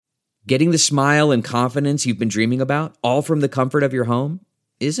Getting the smile and confidence you've been dreaming about, all from the comfort of your home,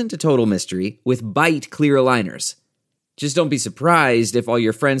 isn't a total mystery with Byte clear aligners. Just don't be surprised if all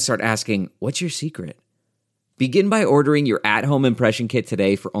your friends start asking, "What's your secret?" Begin by ordering your at-home impression kit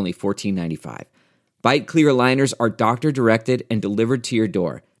today for only $14.95. Byte clear aligners are doctor-directed and delivered to your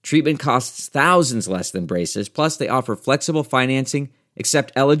door. Treatment costs thousands less than braces, plus they offer flexible financing,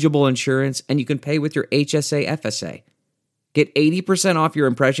 accept eligible insurance, and you can pay with your HSA FSA. Get 80% off your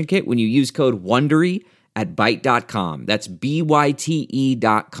impression kit when you use code WONDERY at Byte.com. That's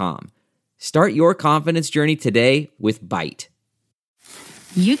BYTE.com. Start your confidence journey today with Byte.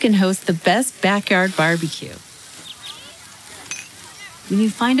 You can host the best backyard barbecue when you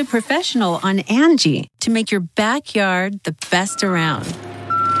find a professional on Angie to make your backyard the best around.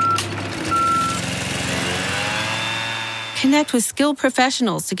 Connect with skilled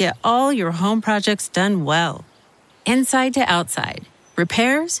professionals to get all your home projects done well. Inside to outside,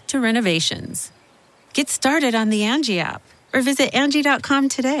 repairs to renovations. Get started on the Angie app or visit Angie.com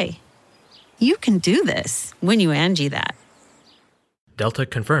today. You can do this when you Angie that. Delta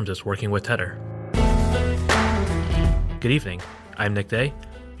confirms it's working with Tether. Good evening. I'm Nick Day.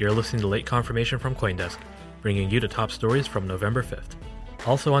 You're listening to Late Confirmation from CoinDesk, bringing you the top stories from November 5th.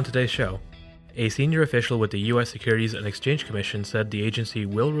 Also on today's show, a senior official with the U.S. Securities and Exchange Commission said the agency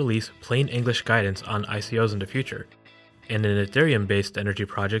will release plain English guidance on ICOs in the future, and an Ethereum-based energy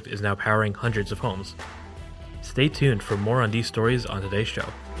project is now powering hundreds of homes. Stay tuned for more on these stories on today's show.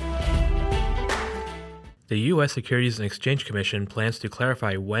 The U.S. Securities and Exchange Commission plans to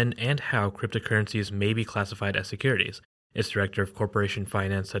clarify when and how cryptocurrencies may be classified as securities, its Director of Corporation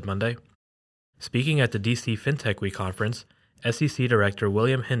Finance said Monday. Speaking at the DC FinTech Week conference, SEC Director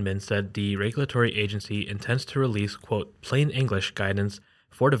William Hinman said the regulatory agency intends to release, quote, plain English guidance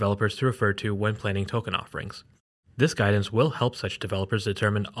for developers to refer to when planning token offerings. This guidance will help such developers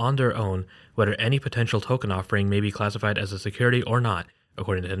determine on their own whether any potential token offering may be classified as a security or not,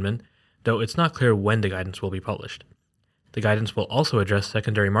 according to Hinman, though it's not clear when the guidance will be published. The guidance will also address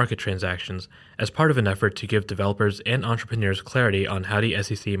secondary market transactions as part of an effort to give developers and entrepreneurs clarity on how the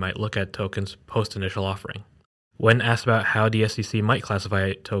SEC might look at tokens post-initial offering. When asked about how the SEC might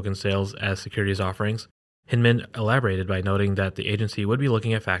classify token sales as securities offerings, Hinman elaborated by noting that the agency would be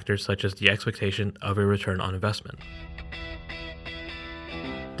looking at factors such as the expectation of a return on investment.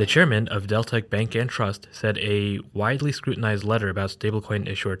 The chairman of Deltec Bank and Trust said a widely scrutinized letter about stablecoin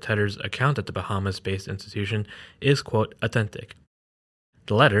issuer Tether's account at the Bahamas-based institution is, quote, authentic.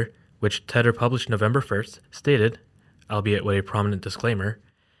 The letter, which Tether published November 1st, stated, albeit with a prominent disclaimer,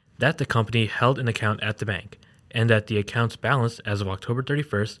 that the company held an account at the bank, and that the account's balance as of October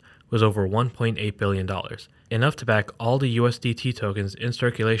 31st was over $1.8 billion, enough to back all the USDT tokens in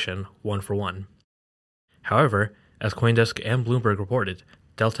circulation one for one. However, as CoinDesk and Bloomberg reported,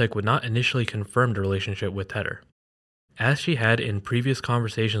 Deltec would not initially confirm the relationship with Tether. As she had in previous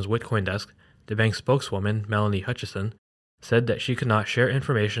conversations with CoinDesk, the bank's spokeswoman, Melanie Hutchison, said that she could not share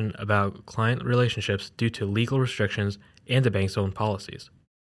information about client relationships due to legal restrictions and the bank's own policies.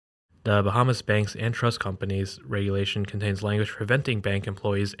 The Bahamas Banks and Trust Companies regulation contains language preventing bank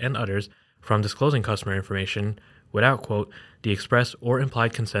employees and others from disclosing customer information without, quote, the express or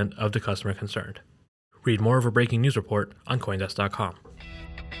implied consent of the customer concerned. Read more of a breaking news report on Coindesk.com.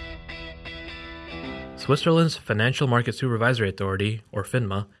 Switzerland's Financial Market Supervisory Authority, or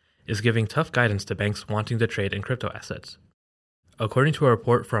FINMA, is giving tough guidance to banks wanting to trade in crypto assets. According to a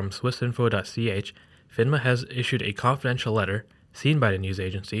report from swissinfo.ch, FINMA has issued a confidential letter, seen by the news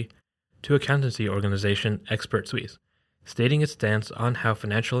agency, to accountancy organization Expert Suisse, stating its stance on how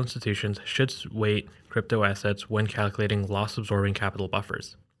financial institutions should weight crypto assets when calculating loss-absorbing capital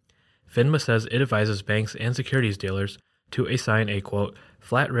buffers. FINMA says it advises banks and securities dealers to assign a, quote,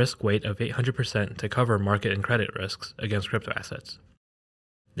 flat risk weight of 800% to cover market and credit risks against crypto assets.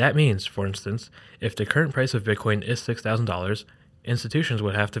 That means, for instance, if the current price of Bitcoin is $6,000, institutions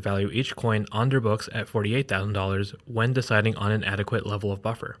would have to value each coin on their books at $48,000 when deciding on an adequate level of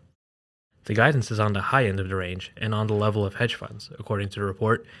buffer. The guidance is on the high end of the range and on the level of hedge funds, according to the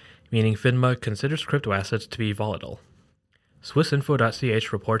report, meaning FINMA considers crypto assets to be volatile.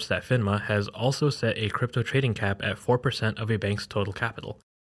 Swissinfo.ch reports that FINMA has also set a crypto trading cap at 4% of a bank's total capital,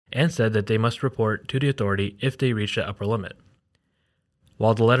 and said that they must report to the authority if they reach the upper limit.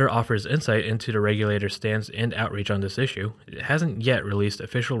 While the letter offers insight into the regulator's stance and outreach on this issue, it hasn't yet released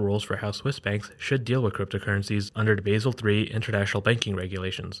official rules for how Swiss banks should deal with cryptocurrencies under the Basel III international banking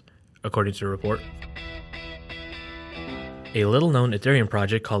regulations, according to the report. A little-known Ethereum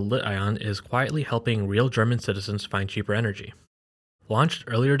project called Lit-Ion is quietly helping real German citizens find cheaper energy. Launched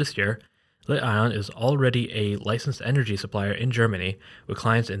earlier this year, Lit-Ion is already a licensed energy supplier in Germany with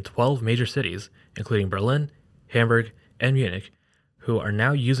clients in 12 major cities, including Berlin, Hamburg, and Munich, who are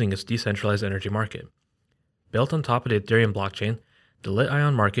now using its decentralized energy market. Built on top of the Ethereum blockchain, the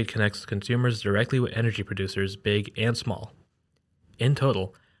Lit-Ion market connects consumers directly with energy producers big and small. In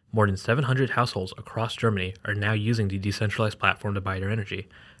total, more than 700 households across Germany are now using the decentralized platform to buy their energy,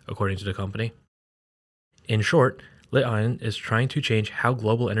 according to the company. In short, Lit-Ion is trying to change how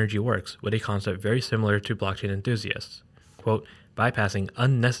global energy works with a concept very similar to blockchain enthusiasts, quote, bypassing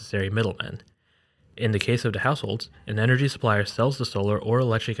unnecessary middlemen. In the case of the households, an energy supplier sells the solar or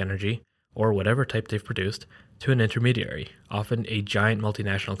electric energy, or whatever type they've produced, to an intermediary, often a giant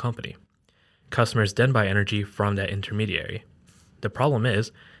multinational company. Customers then buy energy from that intermediary. The problem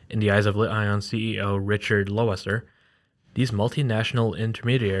is, in the eyes of Lit-Ion CEO Richard Loesser, these multinational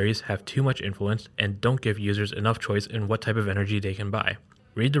intermediaries have too much influence and don't give users enough choice in what type of energy they can buy.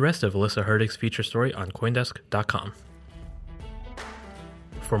 Read the rest of Alyssa Herdig's feature story on Coindesk.com.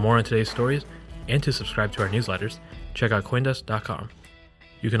 For more on today's stories, and to subscribe to our newsletters, check out Coindesk.com.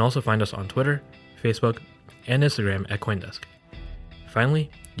 You can also find us on Twitter, Facebook, and Instagram at Coindesk. Finally,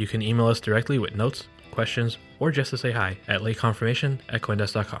 you can email us directly with notes, questions, or just to say hi at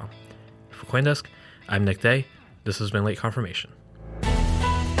lateconfirmation@coindesk.com. For Coindesk, I'm Nick Day. This has been Late Confirmation.